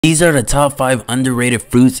These are the top 5 underrated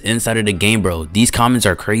fruits inside of the game, bro. These comments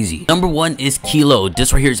are crazy. Number 1 is Kilo.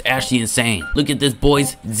 This right here is actually insane. Look at this,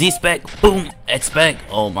 boys. Z-Spec, boom, X-Spec.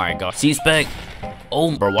 Oh my god. C-Spec.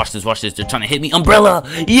 Oh, bro, watch this, watch this. They're trying to hit me. Umbrella.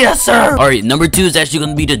 Yes, sir. All right, number 2 is actually going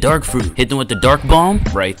to be the dark fruit. Hit them with the dark bomb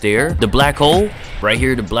right there. The black hole right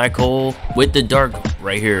here. The black hole with the dark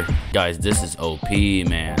right here. Guys, this is OP,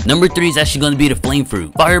 man. Number 3 is actually going to be the flame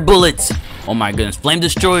fruit. Fire bullets. Oh my goodness. Flame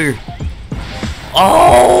destroyer.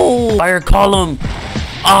 Oh, fire column.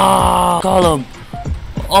 Ah, column.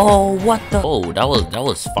 Oh, what the? Oh, that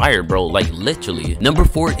was fire, bro. Like literally. Number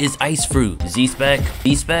 4 is ice fruit. Z-Spec,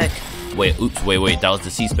 B-Spec. Wait, oops, wait. That was the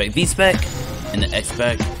C-Spec, V-Spec, and the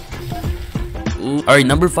X-Spec. Ooh. All right,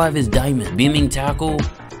 number 5 is diamond. Beaming tackle.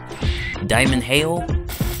 Diamond hail.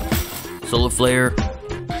 Solar flare.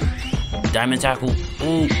 Diamond tackle.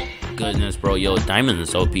 Ooh. Goodness, bro. Yo, diamond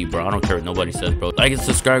is OP, bro. I don't care what nobody says, bro. Like and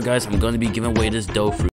subscribe, guys. I'm going to be giving away this dope fruit.